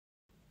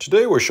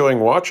Today we're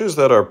showing watches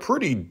that are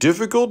pretty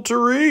difficult to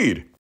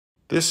read.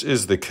 This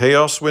is the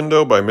Chaos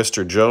Window by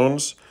Mr.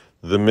 Jones.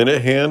 The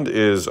minute hand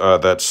is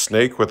that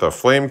snake with a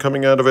flame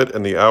coming out of it,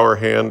 and the hour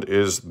hand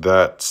is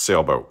that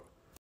sailboat.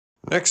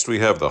 Next we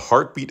have the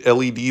Heartbeat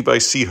LED by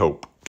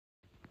Seahope.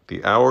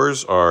 The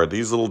hours are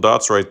these little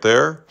dots right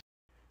there.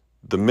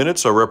 The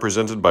minutes are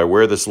represented by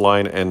where this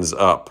line ends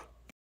up.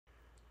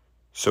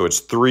 So it's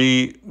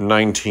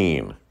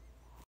 3:19.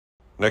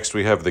 Next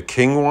we have the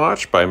King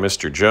Watch by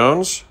Mr.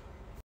 Jones.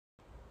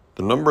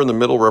 The number in the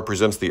middle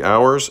represents the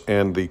hours,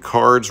 and the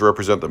cards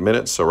represent the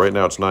minutes. So right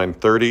now it's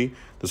 9:30.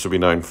 This would be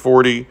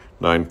 9:40,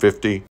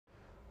 9:50.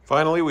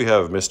 Finally, we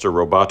have Mr.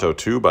 Roboto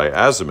 2 by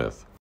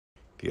Azimuth.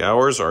 The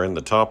hours are in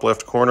the top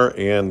left corner,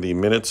 and the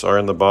minutes are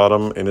in the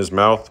bottom in his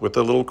mouth with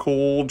a little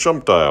cool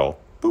jump dial.